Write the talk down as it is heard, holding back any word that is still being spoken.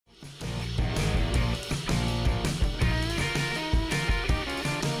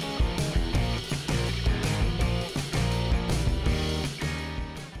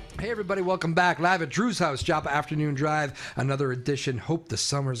everybody, welcome back. Live at Drew's house, Joppa Afternoon Drive. Another edition. Hope the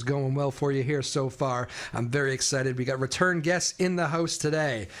summer's going well for you here so far. I'm very excited. We got return guests in the house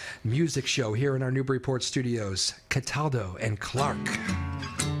today. Music show here in our Newburyport studios. Cataldo and Clark.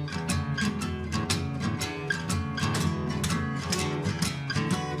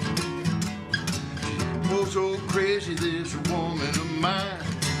 Oh, so crazy, this woman of mine.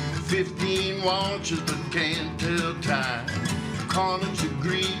 15 watches but can't tell time. College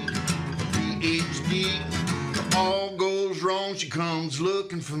degree, PhD. All goes wrong, she comes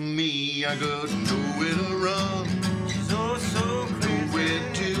looking for me. I got nowhere to run. She's oh so crazy,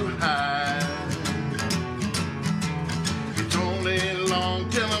 nowhere to hide. It's only long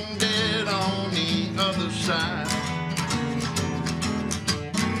till I'm dead on the other side.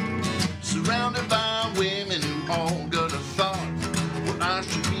 Surrounded by women who all got a thought. What I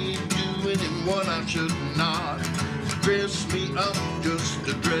should be doing and what I should not. Dress me up just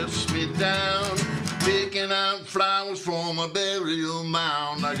to dress me down. Picking out flowers for my burial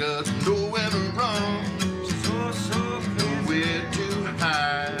mound. I got nowhere to run. She's oh so crazy, nowhere to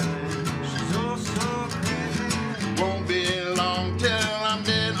hide. She's oh so crazy. Won't be long till I'm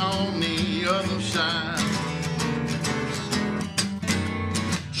dead on the other side.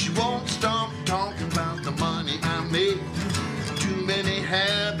 She won't stop talking about the money I make. Too many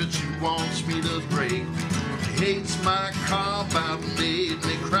habits she wants me to break. She hates my cop-out and made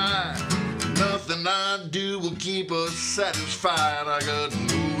me cry. Nothing I do will keep her satisfied. I got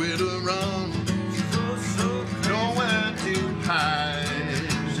nowhere to run, nowhere to hide.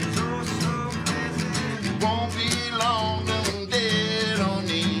 It won't be long till I'm dead on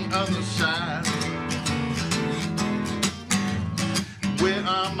the other side. Where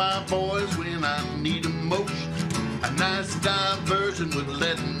are my boys when I need them most? A nice diversion with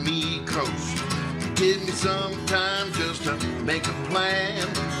letting me coast. Give me some time just to make a plan.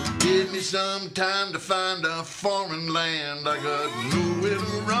 Give me some time to find a foreign land. I got nowhere to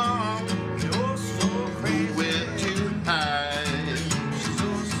run, you're so crazy, nowhere to hide. So,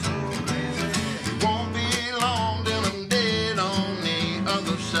 so crazy. It won't be long till I'm dead on the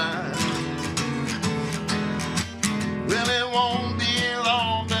other side. Well, it won't be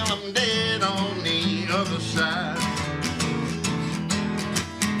long till I'm dead on the other side.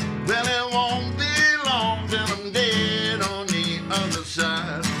 Well, it won't be long till I'm dead on the other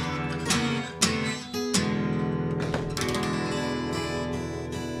side.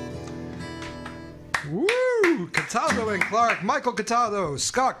 Woo! Cataldo and Clark. Michael Cataldo,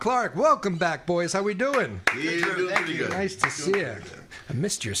 Scott Clark. Welcome back, boys. How we doing? Yeah, you're doing pretty good. Nice to see you. I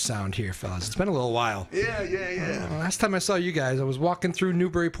missed your sound here, fellas. It's been a little while. Yeah. Last time I saw you guys, I was walking through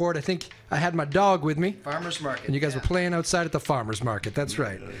Newburyport. I think I had my dog with me. Farmer's Market. And you guys were playing outside at the Farmer's Market. That's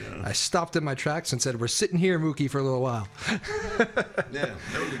right. Yeah. I stopped in my tracks and said, we're sitting here, Mookie, for a little while. Yeah,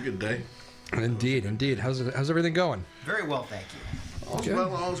 that was a good day. Indeed. How's everything going? Very well, thank you.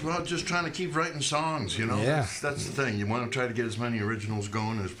 All's well, just trying to keep writing songs, you know. Yeah. That's the thing. You want to try to get as many originals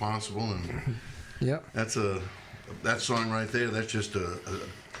going as possible, and Yep. that song right there. That's just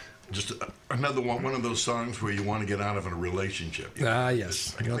another one of those songs where you want to get out of a relationship. You know? Ah,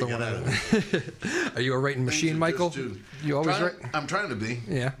 yes. I gotta Another get one. out of it. Are you a writing machine, Michael? You always write? I'm trying to be.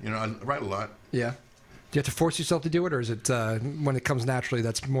 Yeah. You know, I write a lot. Yeah. Do you have to force yourself to do it, or is it when it comes naturally?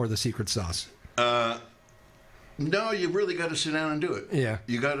 That's more the secret sauce. No, you really got to sit down and do it. Yeah.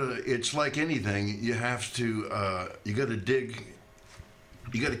 You got to. It's like anything. You have to. You got to dig.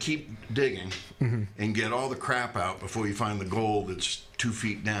 You got to keep digging and get all the crap out before you find the gold that's 2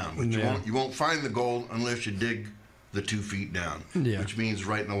 feet down. But you won't find the gold unless you dig the 2 feet down. Yeah. Which means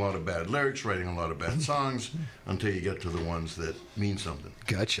writing a lot of bad lyrics, writing a lot of bad songs, until you get to the ones that mean something.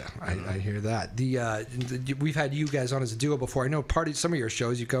 Gotcha. I hear that. We've had you guys on as a duo before. I know some of your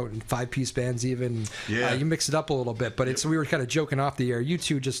shows you go in 5-piece bands even. Yeah. You mix it up a little bit, but we were kind of joking off the air. You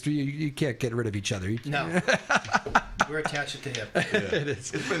two you can't get rid of each other. No. We're attached at the hip. Yeah.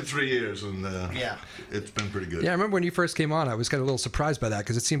 It's been 3 years, and it's been pretty good. Yeah, I remember when you first came on, I was kind of a little surprised by that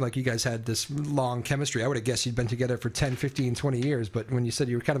because it seemed like you guys had this long chemistry. I would have guessed you'd been together for 10, 15, 20 years, but when you said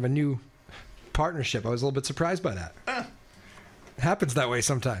you were kind of a new partnership, I was a little bit surprised by that. It happens that way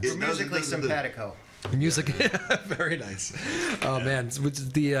sometimes. We're musically simpatico. Music, very nice. Oh man,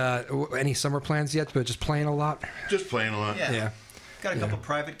 any summer plans yet? But just playing a lot. Just playing a lot. Yeah. Got a couple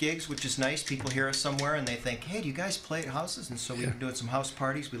private gigs, which is nice. People hear us somewhere and they think, "Hey, do you guys play at houses?" And so we've been doing some house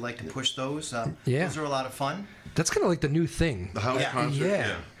parties. We like to push those. Those are a lot of fun. That's kind of like the new thing. The house concert.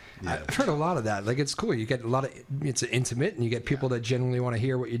 Yeah. I've heard a lot of that. Like, it's cool. You get a lot of, it's intimate, and you get people that genuinely want to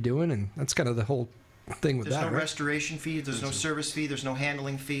hear what you're doing, and that's kind of the whole thing with there's that, no right? restoration fee. There's no service fee. There's no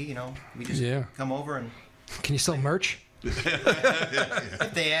handling fee. You know, we just come over and. Can you sell merch?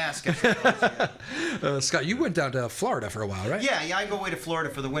 If they ask. I suppose, yeah. Scott, you went down to Florida for a while, right? Yeah, I go away to Florida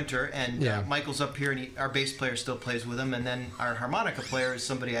for the winter, and Yeah. Michael's up here, and our bass player still plays with him, and then our harmonica player is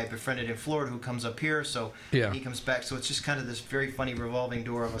somebody I befriended in Florida who comes up here, so Yeah. he comes back. So it's just kind of this very funny revolving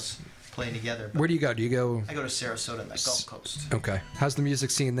door of us playing together. But Where do you go? Do you go? I go to Sarasota, on the Gulf Coast. Okay. How's the music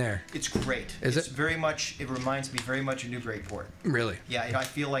scene there? It's great. Is It's it? very much. It reminds me very much of Newburyport. Really? Yeah, I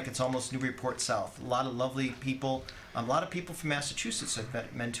feel like it's almost Newburyport South. A lot of lovely people. A lot of people from Massachusetts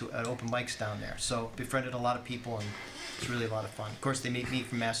have been to open mics down there. So befriended a lot of people, and it's really a lot of fun. Of course, they meet me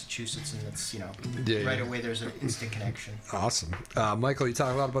from Massachusetts, and it's Yeah, right yeah. away there's an instant connection. Awesome. Michael, you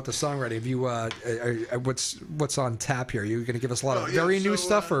talk a lot about the songwriting. Have you, what's on tap here? Are you going to give us a lot of very new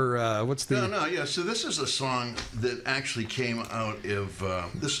stuff, or what's the... No, yeah. So this is a song that actually came out of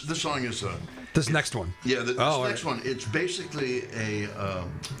this song is a This next one. yeah. This Oh, next one. It's basically a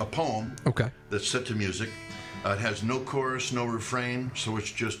poem Okay. that's set to music. It has no chorus, no refrain, so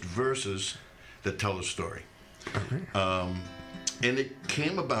it's just verses that tell a story. And it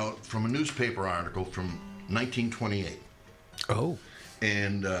came about from a newspaper article from 1928. Oh,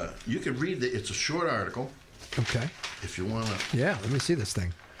 And you can read it. It's a short article okay. if you want to. Yeah, let me see this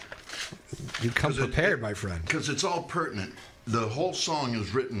thing. You come 'Cause it- prepared, my friend. Because it's all pertinent. The whole song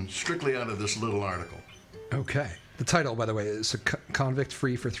is written strictly out of this little article. Okay. The title, by the way, is Convict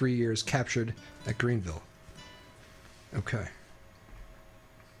Free for 3 Years, Captured at Greenville. Okay.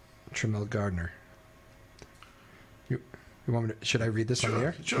 Tremel Gardner. You want me to, should I read this on the Sure,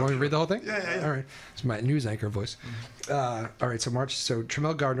 air? sure, You want me to sure. read the whole thing? Yeah. All right. It's my news anchor voice. All right, so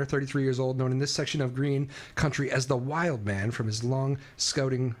Tremel Gardner, 33 years old, known in this section of Green Country as the Wild Man from his long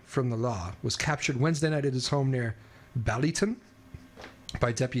scouting from the law, was captured Wednesday night at his home near Ballyton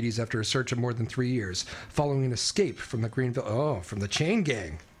by deputies after a search of more than 3 years, following an escape from the from the chain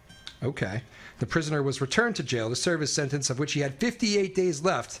gang. Okay. The prisoner was returned to jail to serve his sentence, of which he had 58 days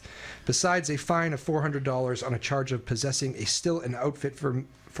left, besides a fine of $400 on a charge of possessing a still and outfit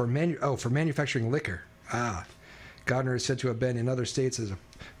for manufacturing liquor. Gardner is said to have been in other states as a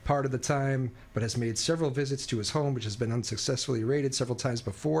part of the time, but has made several visits to his home, which has been unsuccessfully raided several times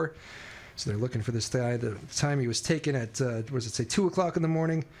before. So they're looking for this guy. The time he was taken at, 2 o'clock in the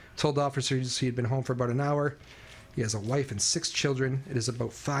morning, told officers he had been home for about an hour. He has a wife and 6 children. It is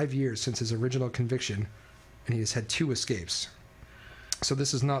about 5 years since his original conviction, and he has had 2 escapes. So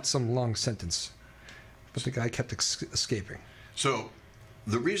this is not some long sentence, but the guy kept escaping. So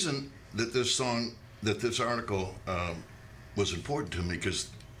the reason that this article was important to me, because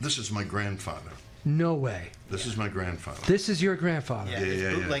this is my grandfather. No way. This is my grandfather. This is your grandfather? Yeah,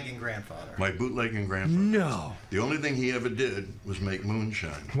 his bootlegging grandfather. My bootlegging grandfather. No. The only thing he ever did was make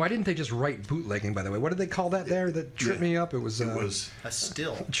moonshine. Why didn't they just write bootlegging, by the way? What did they call that there that tripped me up? It was A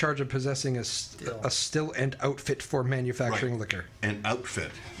still. charge of possessing a still and outfit for manufacturing liquor. An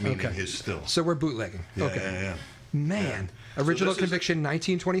outfit, meaning Okay. his still. So we're bootlegging. Yeah, okay. yeah. Man. So Original this is- conviction,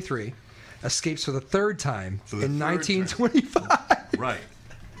 1923. Escapes for the third time For the in third time. 1925.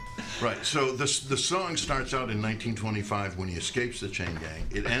 Right. So the song starts out in 1925 when he escapes the chain gang.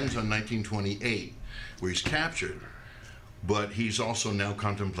 It ends on 1928 where he's captured, but he's also now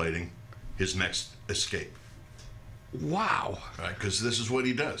contemplating his next escape. Wow. Right? Because this is what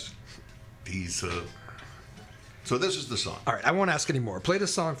he does. He's so this is the song. All right, I won't ask any more. Play the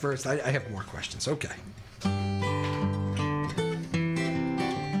song first. I have more questions. Okay.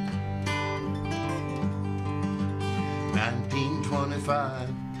 1925,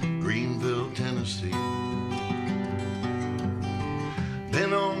 Greenville, Tennessee.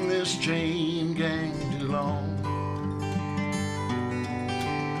 Been on this chain gang too long.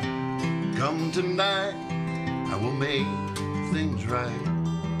 Come tonight, I will make things right.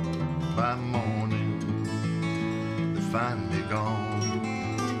 By morning, they find me gone.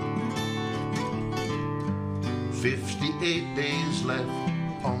 58 days left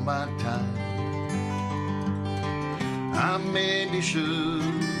on my time. I maybe should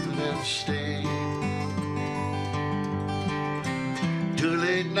have stayed. Too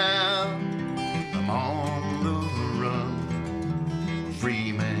late now, I'm on the run.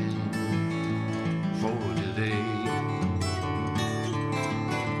 Free man for today.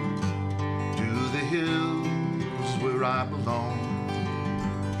 To the hills where I belong.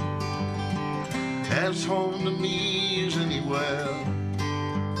 As home to me as anywhere.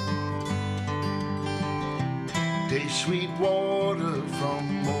 Taste sweet water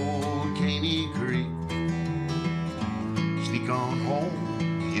from old Caney Creek. Sneak on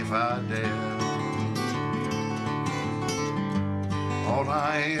home if I dare. All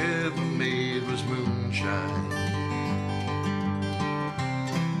I ever made was moonshine.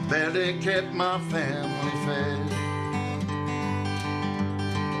 Barely kept my family fed.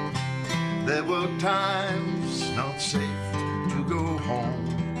 There were times not safe to go home.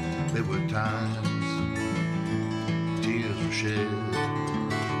 There were times tears were shed.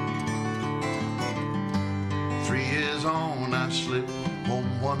 3 years on, I slipped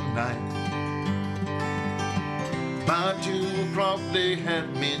home one night. By 2 o'clock they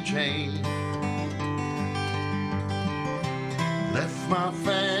had me chained. Left my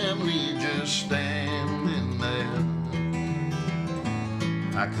family just standing there.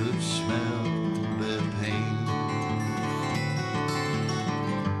 I could smell their pain.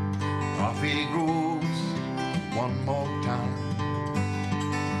 Coffee grows one more time.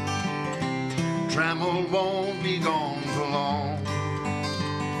 Trammel won't be gone for long.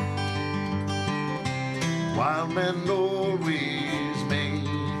 Wild men always make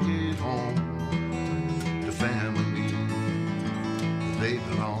it home to family they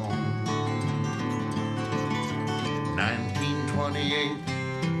belong. 1928,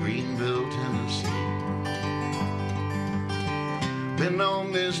 Greenville, Tennessee. Been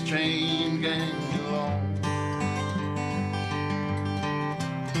on this chain gang too long.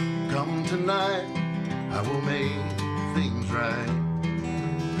 Come tonight, I will make things right.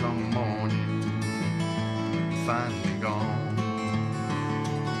 Come morning, find me gone.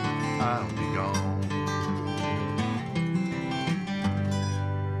 I'll be gone.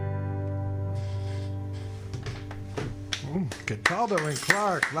 Cataldo and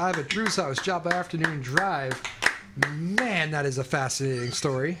Clark live at Drew's house, Joppa Afternoon Drive. Man, that is a fascinating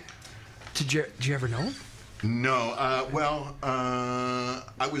story. Did you ever know him? No, I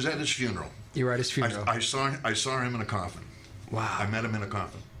was at his funeral. You were at his funeral. I saw him in a coffin. Wow. I met him in a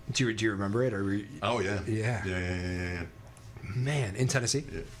coffin. Do you remember it? Or were you... Oh yeah. Yeah. Man, in Tennessee?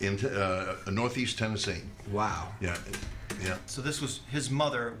 In Northeast Tennessee. Wow. Yeah. So this was, his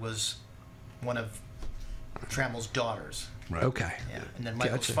mother was one of Trammell's daughters. Right. Okay. Yeah, and then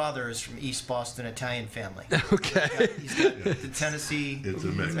Michael's Gotcha. father is from East Boston Italian family. Okay. He's got the Tennessee. It's a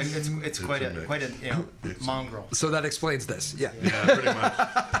mix. It's quite a mongrel. So that explains this. Yeah. Yeah, pretty much.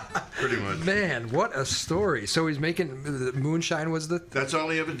 Pretty much. Man, what a story. So he's making the moonshine was the... That's all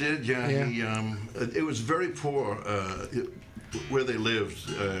he ever did. Yeah. He it was very poor where they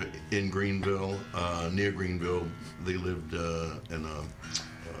lived in Greenville, near Greenville. They lived in a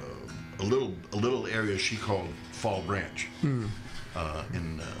little area she called Fall Branch. And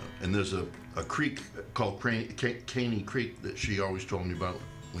there's a creek called Caney Creek that she always told me about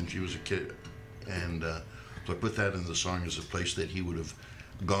when she was a kid. And so I put that in the song as a place that he would have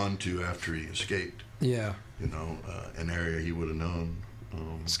gone to after he escaped. Yeah. You know, an area he would have known.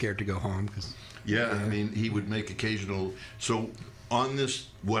 Scared to go home because... Yeah, I mean, he would make occasional. So on this,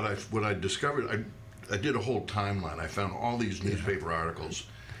 what I discovered, I did a whole timeline. I found all these newspaper articles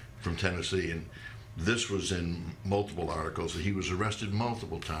from Tennessee, and this was in multiple articles. He was arrested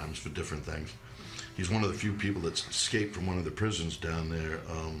multiple times for different things. He's one of the few people that's escaped from one of the prisons down there.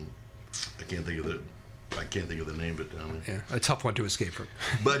 I can't think of the name of it down there. Yeah, a tough one to escape from.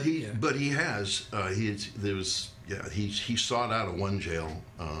 But he sought out of one jail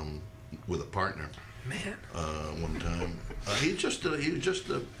with a partner. Man. One time. He was just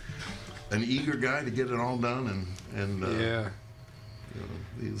an eager guy to get it all done, and Yeah. you know,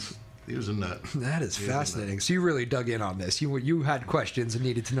 he was a nut. That is fascinating. So you really dug in on this. You had questions and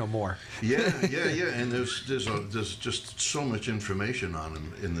needed to know more. Yeah. And there's just so much information on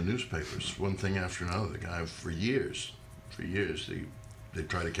him in the newspapers. One thing after another. The guy for years, they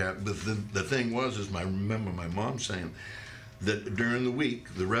try to cap. But the thing was, I remember my mom saying that during the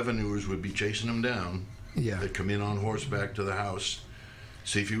week the revenuers would be chasing him down. Yeah. They'd come in on horseback to the house,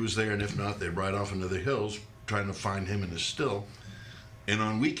 see if he was there, and if not, they'd ride off into the hills trying to find him in his still. And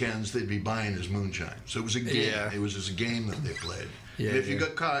on weekends, they'd be buying his moonshine. So it was a game. Yeah. It was just a game that they played. Yeah, and if you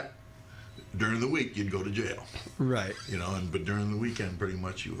got caught during the week, you'd go to jail. Right. You know, but during the weekend, pretty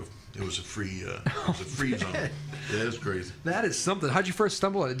much, it was a free zone. Yeah, it's crazy. That is something. How'd you first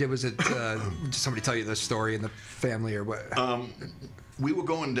stumble on it? Was it did somebody tell you the story in the family or what? We were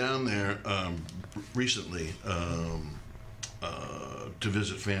going down there recently to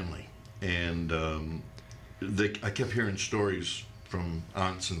visit family, and I kept hearing stories from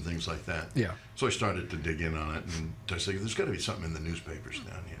aunts and things like that. Yeah. So I started to dig in on it, and I said, there's got to be something in the newspapers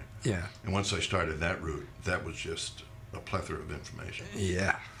down here. Yeah. And once I started that route, that was just a plethora of information.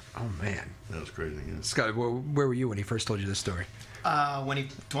 Yeah. Oh, man. That was crazy. Yeah. Scott, where were you when he first told you this story? When he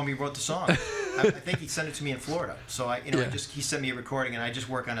told me he wrote the song. I think he sent it to me in Florida. So I Yeah. he sent me a recording, and I just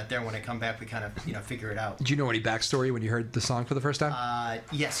work on it there. When I come back, we kind of figure it out. Did you know any backstory when you heard the song for the first time?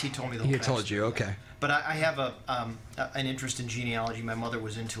 Yes, he told me the He whole had told backstory, you, yeah. okay. But I have an interest in genealogy. My mother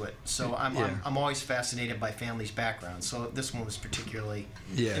was into it, so I'm always fascinated by families' backgrounds. So this one was particularly.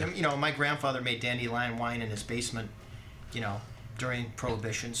 Yeah. And, my grandfather made dandelion wine in his basement, during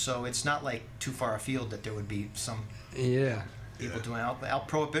Prohibition. So it's not like too far afield that there would be some Yeah. people doing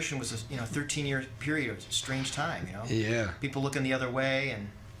Prohibition was a 13-year period. It's a strange time, Yeah. People looking the other way, and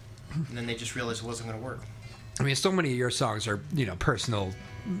then they just realized it wasn't going to work. I mean, so many of your songs are, personal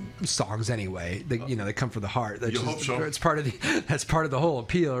songs anyway. They come from the heart. That's You hope so. It's that's part of the whole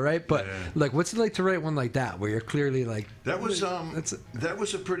appeal, right? But Yeah. what's it like to write one like that, where you're clearly like That was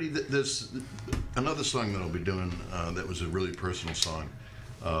a pretty. There's another song that I'll be doing. That was a really personal song.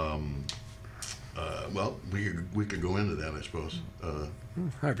 Well, we could go into that, I suppose.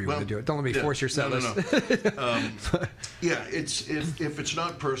 however you want to do it. Don't let me force your set list. Yeah, it's if it's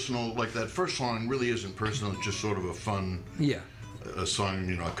not personal, like that first song really isn't personal. It's just sort of a fun. Yeah. A song,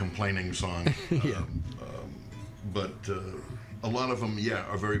 a complaining song. Yeah. But a lot of them,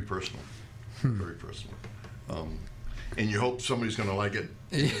 are very personal. Very personal. And you hope somebody's going to like it.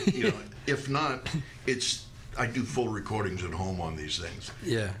 If not, I do full recordings at home on these things.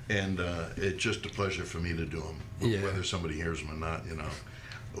 Yeah. And it's just a pleasure for me to do them, Yeah. whether somebody hears them or not.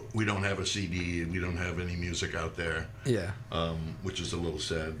 We don't have a CD, we don't have any music out there. Yeah. Which is a little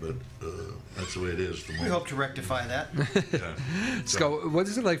sad, but that's the way it is. We hope to rectify that. Yeah. Scott, what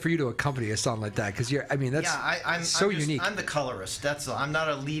is it like for you to accompany a song like that? Because that's I'm so just, unique. I'm the colorist. That's all. I'm not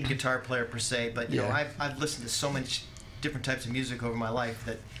a lead guitar player per se, but Yeah. I've listened to so much different types of music over my life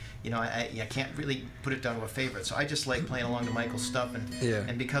that I can't really put it down to a favorite. So I just like playing along to Michael's stuff,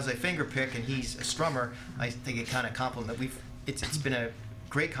 and because I finger pick and he's a strummer, I think it kind of it's been a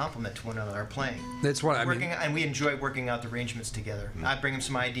great compliment to one another, our playing. That's what and we enjoy working out the arrangements together. I bring him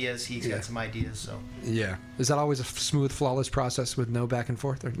some ideas, he's got some ideas. So yeah, is that always a smooth, flawless process with no back and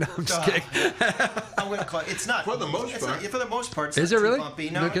forth? Or, no, I'm just kidding. I'm gonna call it. It's not For the most part. For the most part, it's Is not it too really? bumpy.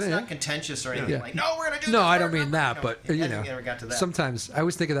 No No, it's kidding, not yeah. contentious or anything. Yeah. Like, no, we're gonna do this. No, I don't we're mean gonna-" that, but it hasn't ever got to that. sometimes I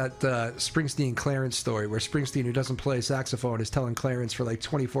always think of that Springsteen Clarence story where Springsteen, who doesn't play saxophone, is telling Clarence for like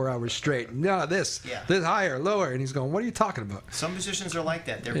 24 hours straight, no, this higher, lower, and he's going, what are you talking about? Some musicians are like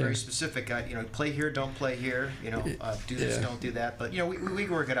that. They're very specific. Play here, don't play here. Do this, don't do that. But we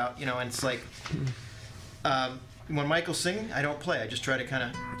work it out. And it's like when Michael's singing, I don't play. I just try to kind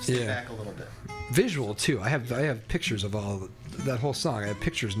of step back a little bit. Visual too. I have pictures of that whole song. I have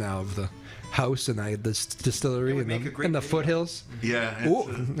pictures now of the house and the distillery and the video. foothills. Yeah.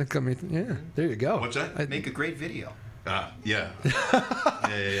 There you go. What's that? Make a great video. Yeah.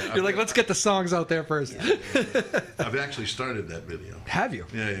 You're like, let's get the songs out there first. I've actually started that video. Have you?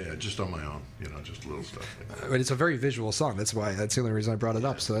 Yeah, just on my own. Just little stuff. But it's a very visual song. That's the only reason I brought it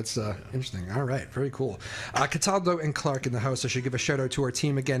up. So that's interesting. All right, very cool. Cataldo and Clark in the house. I should give a shout out to our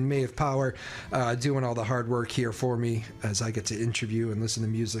team again. Maeve Power doing all the hard work here for me as I get to interview and listen to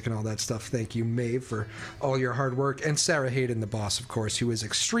music and all that stuff. Thank you, Maeve, for all your hard work. And Sarah Hayden, the boss, of course, who is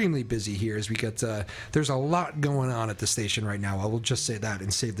extremely busy here as we get. There's a lot going on at the station right now. I will just say that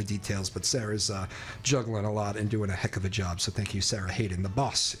and save the details. But Sarah's juggling a lot and doing a heck of a job. So thank you, Sarah Hayden, the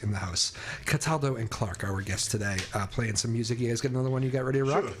boss in the house. Cataldo and Clark, our guests today, playing some music. You guys got another one you got ready to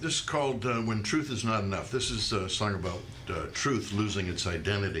rock? Sure. This is called When Truth Is Not Enough. This is a song about truth losing its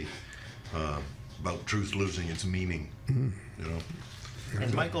identity, about truth losing its meaning.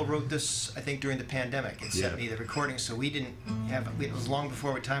 And Michael wrote this, I think, during the pandemic and sent me the recording, so we didn't have it. It was long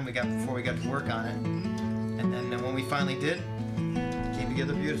before we got to work on it. And then when we finally did, it came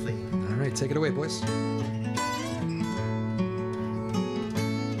together beautifully. All right, take it away, boys.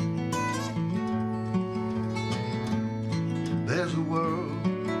 There's a world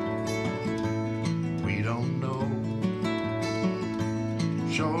we don't know.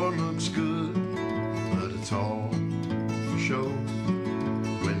 Sure looks good, but it's all for show.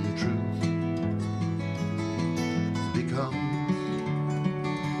 When truth becomes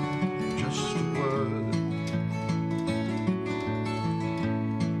just a word.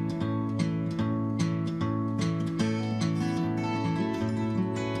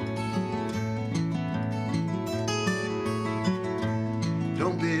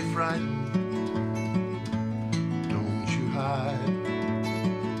 Don't be frightened, don't you hide.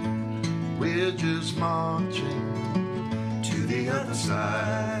 We're just marching to the other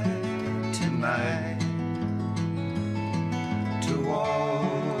side tonight,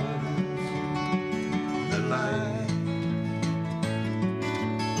 towards the light.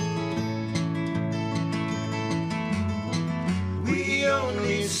 We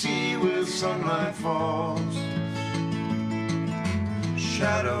only see with sunlight falls,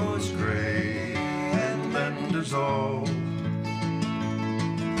 shadows gray and then dissolve.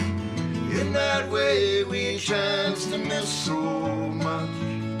 In that way we chance to miss so much,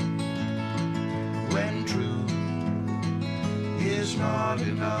 when truth is not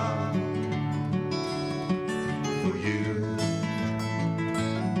enough for you.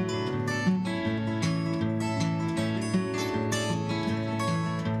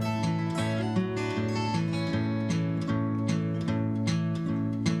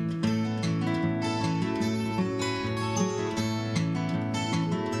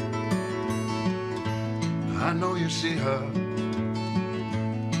 I know you see her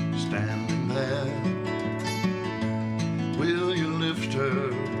standing there. Will you lift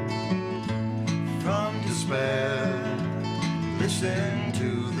her from despair? Listen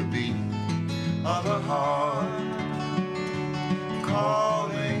to the beat of her heart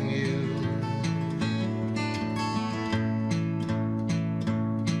calling you.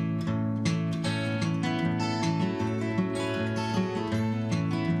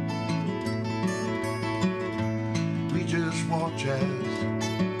 We just watch as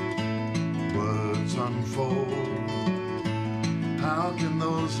words unfold. How can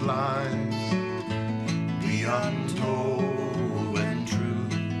those lies be untold when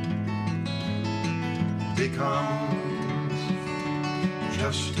truth becomes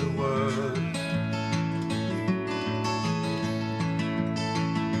just a word?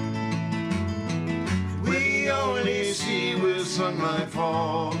 We only see where sunlight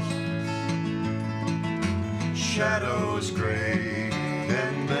falls, shadows gray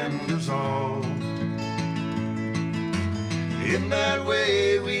and then dissolve. In that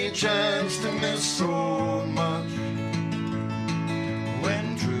way we chance to miss so much,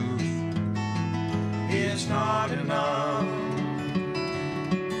 when truth is not enough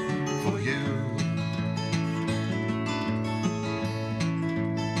for you.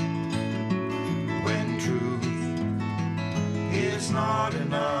 When truth is not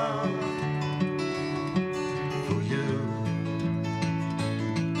enough for you.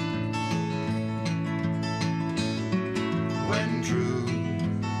 When truth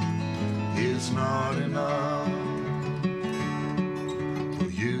is not enough for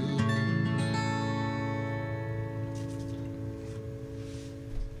you.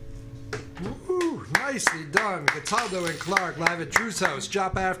 Woo, nicely done. Cataldo and Clark live at Drew's house,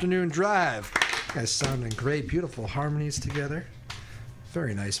 Joppa Afternoon Drive. You guys sounding great, beautiful harmonies together.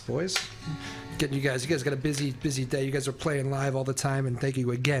 Very nice, boys. Getting you guys got a busy day. You guys are playing live all the time, and thank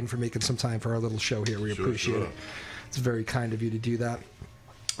you again for making some time for our little show here. We appreciate it. It's very kind of you to do that.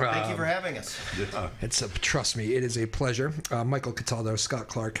 Thank you for having us. Trust me, it is a pleasure. Michael Cataldo, Scott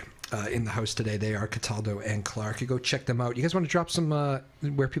Clark in the house today. They are Cataldo and Clark. You go check them out. You guys want to drop some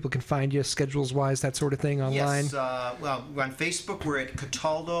where people can find you, schedules-wise, that sort of thing online? Yes. Well, we're on Facebook. We're at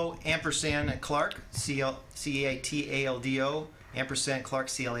Cataldo & Clark, Cataldo & Clark,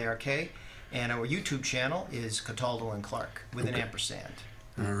 CLARK. And our YouTube channel is Cataldo and Clark with an ampersand.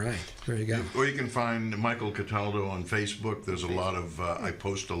 All right. There you go. Or you can find Michael Cataldo on Facebook. There's a lot of, I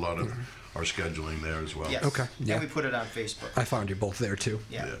post a lot of our scheduling there as well. Yes. Okay. Yeah. And we put it on Facebook. I found you both there, too.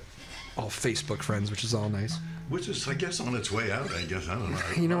 Yeah. All Facebook friends, which is all nice. Which is, I guess, on its way out, I guess. I don't know.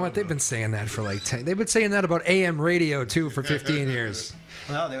 You know what? They've been saying that for like 10. They've been saying that about AM radio, too, for 15 years.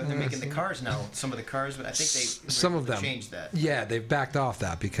 Well, they're making the cars now. Some of the cars, but I think Some of them changed that. Yeah, they've backed off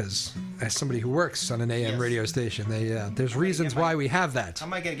that because as somebody who works on an AM radio station, there's reasons why we have that. How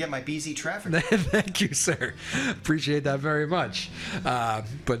am I going to get my BZ traffic? Thank you, sir. Appreciate that very much.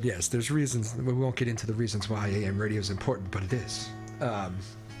 But yes, there's reasons. We won't get into the reasons why AM radio is important, but it is.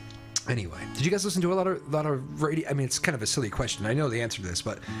 Anyway, did you guys listen to a lot of radio? I mean, it's kind of a silly question. I know the answer to this,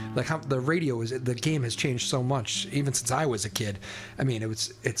 but like how the radio the game has changed so much, even since I was a kid. I mean,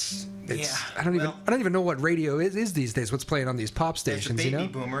 it's. Yeah, I don't even know what radio is these days. What's playing on these pop stations? As a baby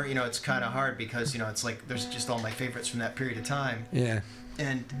boomer, it's kind of hard because it's like there's just all my favorites from that period of time. Yeah.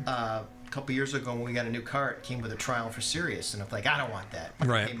 And a couple years ago, when we got a new car, it came with a trial for Sirius, and I'm like, I don't want that.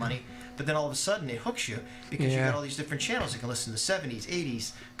 Right. Pay money. But then all of a sudden it hooks you because you got all these different channels. You can listen to 70s,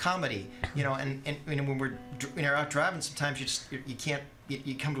 80s, comedy, and when we're out driving, sometimes you can't.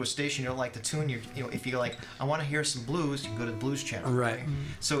 You come to a station you don't like the tune. If you're like, I want to hear some blues, you can go to the blues channel. Right.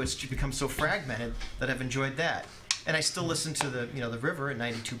 So it's become so fragmented that I've enjoyed that. And I still listen to the River at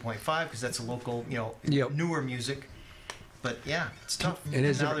 92.5 because that's a local newer music. But yeah, it's tough. It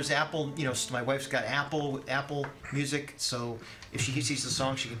is. Now there's Apple. My wife's got Apple Music, so if she sees the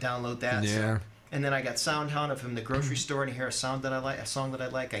song, she can download that. Yeah. So. And then I got SoundHound. If I'm in the grocery store and I hear a song that I like,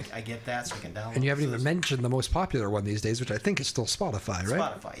 I get that, so I can download. And you haven't even mentioned the most popular one these days, which I think is still Spotify, right?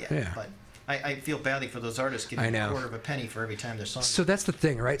 Spotify, yeah. But I feel badly for those artists I getting know. a quarter of a penny for every time their song. So that's the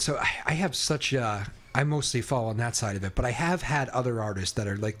thing, right? So I have such I mostly fall on that side of it, but I have had other artists that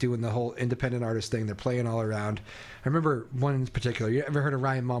are like doing the whole independent artist thing. They're playing all around. I remember one in particular. You ever heard of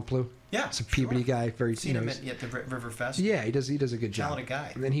Ryan Montbleu? Yeah, It's a Peabody guy. Very, Seen him at the River Fest. yeah, he does a good job. Talented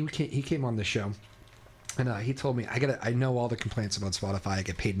guy. And then he came on the show. And he told me, I know all the complaints about Spotify. I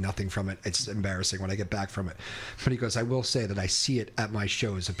get paid nothing from it. It's embarrassing when I get back from it. But he goes, I will say that I see it at my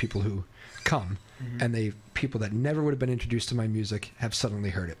shows of people who come, and people that never would have been introduced to my music have suddenly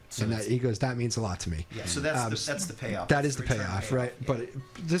heard it. So And he goes, that means a lot to me. Yeah, so that's the payoff. That That's is the return payoff, right? Yeah. But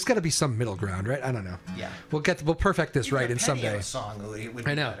there's got to be some middle ground, right? I don't know. Yeah. We'll perfect this Even right a in penny of someday. a song would I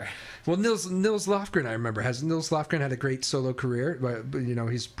be know. better. Well, Nils Lofgren, I remember, Nils Lofgren had a great solo career. But, you know,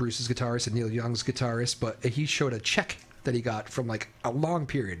 he's Bruce's guitarist and Neil Young's guitarist, but he showed a check that he got from like a long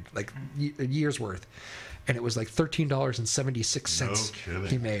period, like a year's worth. And it was like $13.76 No kidding.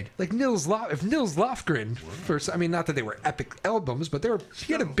 he made. Like if Nils Lofgren, I mean, not that they were epic albums, but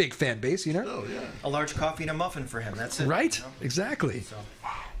he had a big fan base, you know? Oh, yeah. A large coffee and a muffin for him. That's it. Right? you know? Exactly. So,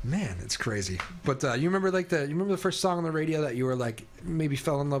 Man, it's crazy. But you remember the first song on the radio that you were like maybe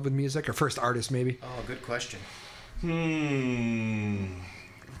fell in love with music, or first artist maybe? oh, good question.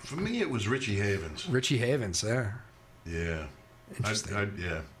 For me, it was Richie Havens. Richie Havens, yeah. Yeah. Interesting.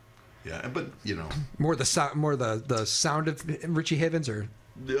 Yeah. But, you know. More the sound of Richie Havens, or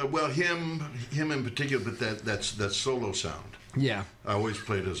Well, him in particular, but that solo sound. yeah, I always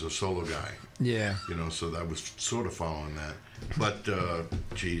played as a solo guy, yeah, you know, so I was sort of following that. But,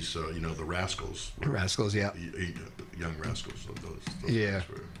 you know, the Rascals, Rascals, yeah, Young Rascals, those Yeah. guys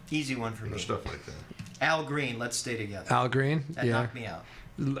were, Easy one for you know, me. stuff like that. Al Green, Let's Stay Together. Al Green, That yeah. knocked me out.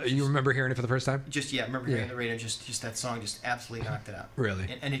 You remember hearing it for the first time? I remember Yeah. hearing the radio, just that song just absolutely knocked it out. Really?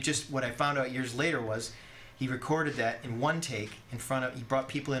 And it just, what I found out years later was he recorded that in one take he brought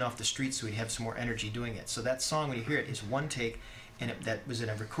people in off the street so he'd have some more energy doing it. So that song, when you hear it, is one take, and that was in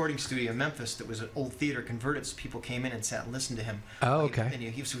a recording studio in Memphis that was an old theater converted, so people came in and sat and listened to him. Oh, okay. And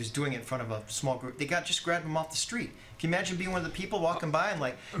he was doing it in front of a small group. They just grabbed him off the street. Can you imagine being one of the people walking by and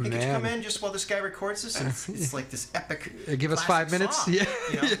like, hey, could you Man. come in just while this guy records this? And it's like this epic Give us classic 5 minutes? song, Yeah.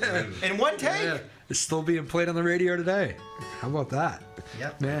 you know? In one take? Yeah. It's still being played on the radio today. How about that?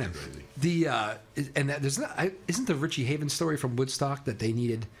 Yep. Man. Isn't the Richie Havens story from Woodstock that they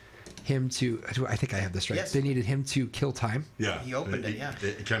needed him to? I think I have this right. Yes. They needed him to kill time Yeah. He opened it, yeah.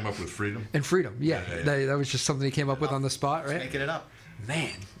 He came up with Freedom. and freedom. Yeah, Yeah. That was just something he came up with on the spot, right? Making it up.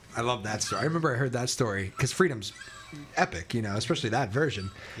 Man, I love that story. I remember I heard that story because Freedom's epic, you know, especially that version.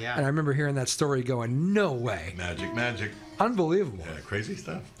 Yeah. And I remember hearing that story going, no way. Magic. Unbelievable. Yeah, crazy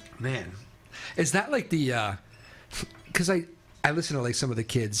stuff. Man. Is that like the, because I listen to like some of the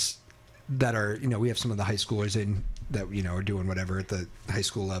kids that are, you know, we have some of the high schoolers in that, you know, are doing whatever at the high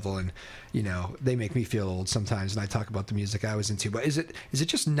school level, and, you know, they make me feel old sometimes, and I talk about the music I was into. But is it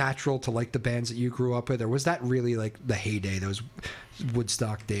just natural to like the bands that you grew up with, or was that really like the heyday, those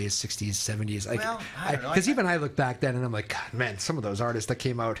Woodstock days, 60s, 70s? Like, Well, I don't know. because even I look back then and I'm like, God, man, some of those artists that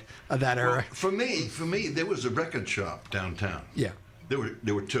came out of that Well, era. for me, there was a record shop downtown. Yeah. There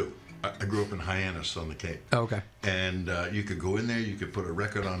were two. I grew up in Hyannis on the Cape. Oh, okay. And you could go in there, you could put a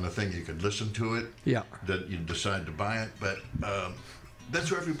record on the thing, you could listen to it. Yeah. That you decide to buy it, but that's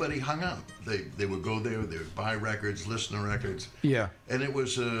where everybody hung out. They would go there, they would buy records, listen to records. Yeah. And it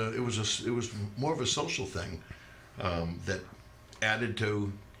was more of a social thing that added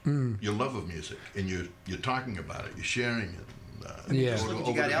to your love of music, and you're talking about it, you're sharing it. Yeah. Go Look what you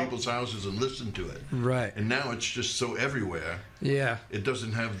over got to out. people's houses and listen to it. Right. And now it's just so everywhere. Yeah. It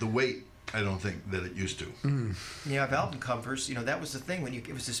doesn't have the weight, I don't think, that it used to. You have album covers, you know, that was the thing when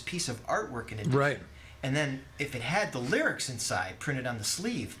it was this piece of artwork in addition. Right. And then if it had the lyrics inside printed on the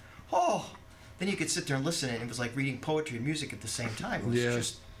sleeve, then you could sit there and listen and it was like reading poetry and music at the same time. It was Yeah.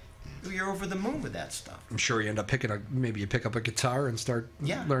 just, you're over the moon with that stuff. I'm sure you end up maybe you pick up a guitar and start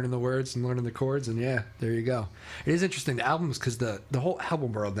Yeah. learning the words and learning the chords, and yeah, there you go. It is interesting, the albums, because the whole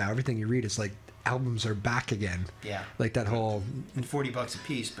album world now, everything you read is like albums are back again. Yeah. Like that whole And $40 a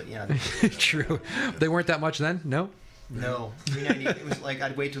piece, but yeah. true. They weren't that much then. No. No, $3.90. It was like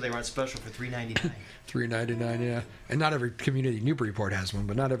I'd wait till they were on special for $3.99. $3.99, yeah. And not every community, Newburyport has one,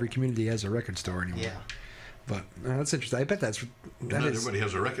 but not every community has a record store anymore. Yeah. But that's interesting. I bet that Not is. everybody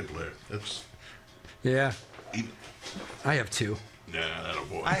has a record player. That's Yeah, even, I have two. nah, that a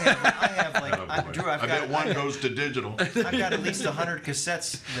boy. I have like That a boy. Drew. I bet one goes to digital. I've got at least 100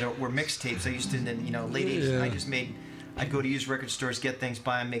 cassettes that were mixtapes. I used to, in the, late 80s. Yeah. I'd go to used record stores, get things,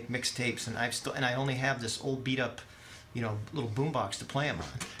 buy them, make mixtapes, and I only have this old beat up little boombox to play them on.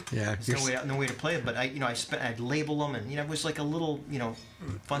 Yeah. There's no way to play it, but I'd label them, and it was like a little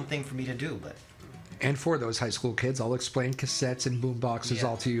fun thing for me to do. But And for those high school kids, I'll explain cassettes and boom boxes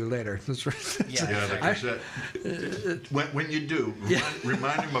all to you later. yeah, the cassette. When you do,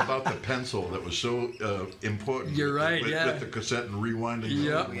 remind him about the pencil that was so important. You're right, with the cassette and rewinding.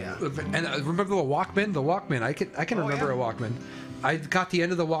 Yeah. And remember the Walkman? The Walkman. I can remember a Walkman. I got the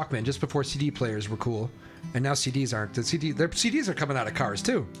end of the Walkman just before CD players were cool. And now CDs aren't. Their CDs are coming out of cars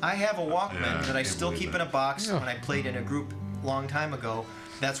too. I have a Walkman that I still keep in a box. When I played in a group a long time ago,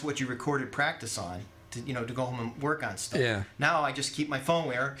 that's what you recorded practice on to go home and work on stuff. Yeah. Now I just keep my phone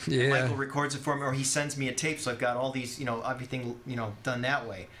where Michael records it for me, or he sends me a tape, so I've got all these, everything, done that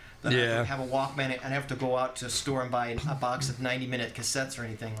way. Then I don't have a Walkman, and I have to go out to a store and buy a box of 90-minute cassettes or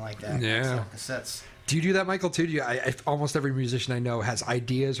anything like that. Yeah. Cassettes. Do you do that, Michael, too? Almost every musician I know has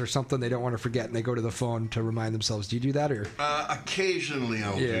ideas or something they don't want to forget, and they go to the phone to remind themselves. Do you do that? Or occasionally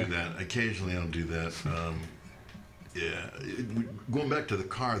I'll do that. Occasionally I'll do that. Going back to the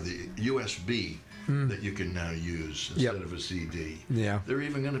car, the USB that you can now use instead of a CD. Yeah. They're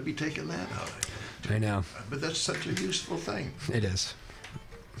even going to be taking that out. I know. But that's such a useful thing. It is.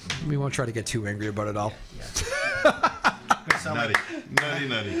 We won't try to get too angry about it all. Nutty.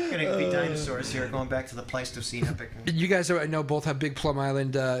 Gonna be dinosaurs here, going back to the Pleistocene epoch. You guys, I know, both have big Plum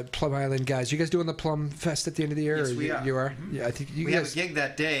Island guys. You guys doing the Plum Fest at the end of the year? Yes, we are. You are? Yeah, I think we have a gig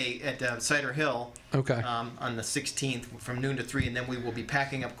that day at Cider Hill. Okay. On the 16th from noon to 3, and then we will be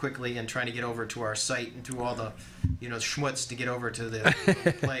packing up quickly and trying to get over to our site and through all the, schmutz to get over to the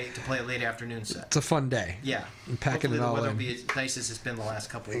play a late afternoon set. It's a fun day. Yeah. And packing it all in. The weather will be as nice as it's been the last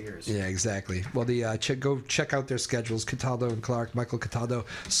couple of years. Yeah, exactly. Well, go check out their schedules. Cataldo and Clark, Michael Cataldo,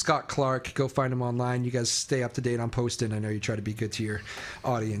 Scott Clark. Go find them online. You guys stay up to date on posting. I know you try to be good to your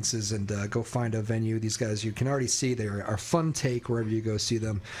audiences, and go find a venue. These guys, you can already see they are a fun take wherever you go see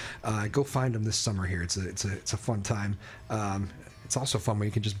them. Go find them this summer here. It's a fun time. It's also fun when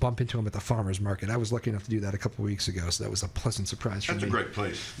you can just bump into them at the farmers market. I was lucky enough to do that a couple of weeks ago, so that was a pleasant surprise for me. That's a great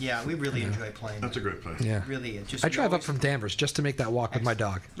place. Yeah, we really enjoy playing. That's a great place. Yeah, really. I drive up from Danvers just to make that walk with my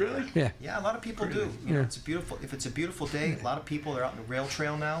dog. Really? Yeah. Yeah, a lot of people do. It's a beautiful. If it's a beautiful day, a lot of people are out on the rail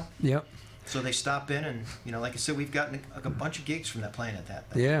trail now. Yep. So they stop in, and like I said, we've gotten a bunch of gigs from that playing at that.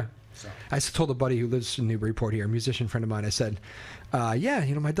 Yeah. So. I told a buddy who lives in Newburyport here, a musician friend of mine, I said, my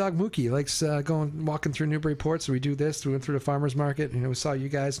dog Mookie likes walking through Newburyport, so we do this. We went through the farmer's market, we saw you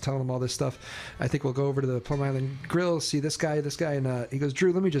guys, telling him all this stuff. I think we'll go over to the Plum Island Grill, see this guy, and he goes,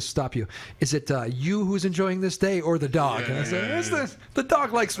 Drew, let me just stop you. Is it you who's enjoying this day or the dog? And I said, the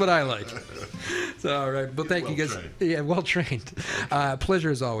dog likes what I like. So, all right. Well, thank you guys. Yeah, well trained.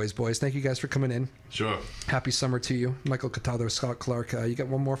 Pleasure as always, boys. Thank you guys for coming in. Sure. Happy summer to you. Michael Cataldo, Scott Clark. You got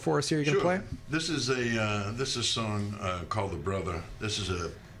one more for us here you're going to play? This is a song called The Brother. This is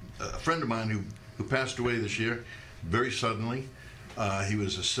a friend of mine who passed away this year, very suddenly. He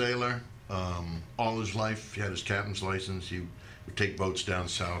was a sailor all his life. He had his captain's license. He would take boats down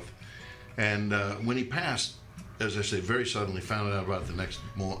south. And when he passed, as I say, very suddenly, found out about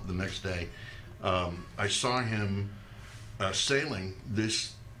the next day, I saw him sailing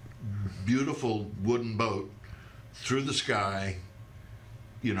this beautiful wooden boat through the sky,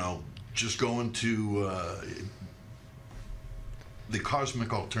 just going to the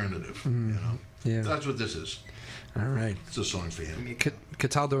cosmic alternative. Yeah. That's what this is. All right. It's a song for him.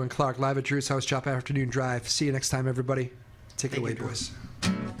 Cataldo and Clark live at Drew's house, Joppa Afternoon Drive. See you next time, everybody. Take it away, boys.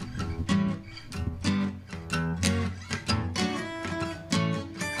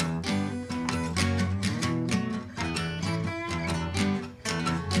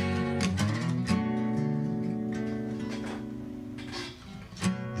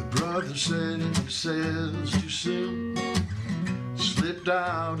 Brother said he sails too soon, slipped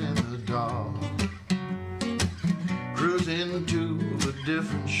out in the dark, cruising to a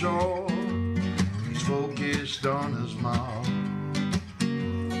different shore, he's focused on his mark,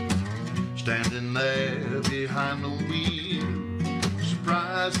 standing there behind the wheel,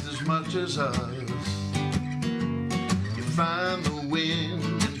 surprised as much as us, you find the wind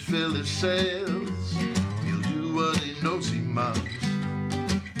and fill his sails, he'll do what he knows he must.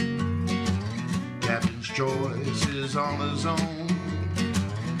 Captain's choice is on his own,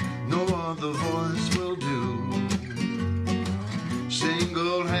 no other voice will do.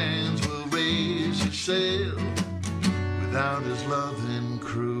 Single hands will raise his sail without his loving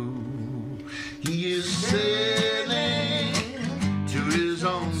crew. He is sailing to his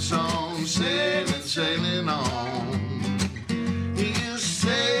own song, sailing, sailing on. He is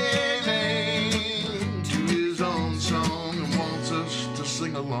sailing to his own song and wants us to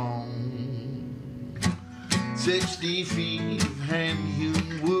sing along. 6 60 feet of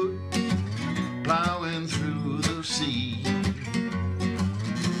hand-hewn wood, plowing through the sea.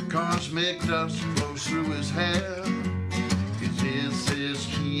 Cosmic dust flows through his hair. His ear says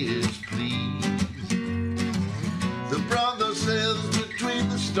he is pleased. The brother says between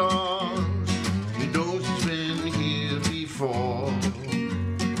the stars, he knows he's been here before.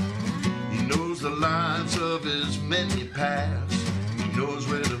 He knows the lives of his many past. He knows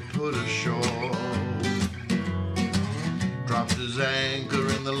where to put ashore. Drops his anchor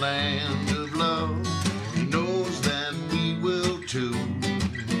in the land of love. He knows that we will too.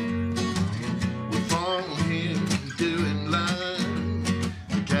 We'll follow him doing line.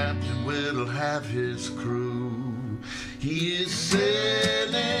 The captain will have his crew. He is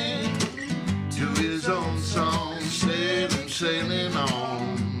sailing to his own song, sailing, sailing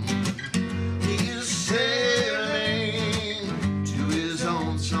on. He is sailing to his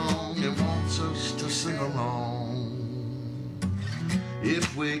own song and wants us to sing along.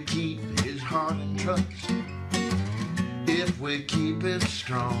 If we keep his heart and trust, if we keep it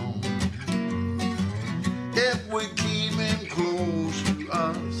strong, if we keep him close to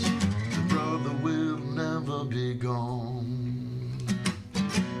us, the brother will never be gone.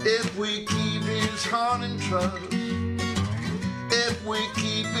 If we keep his heart and trust, if we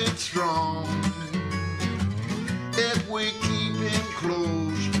keep it strong, if we keep him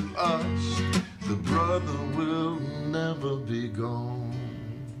close to us, the brother will never be gone.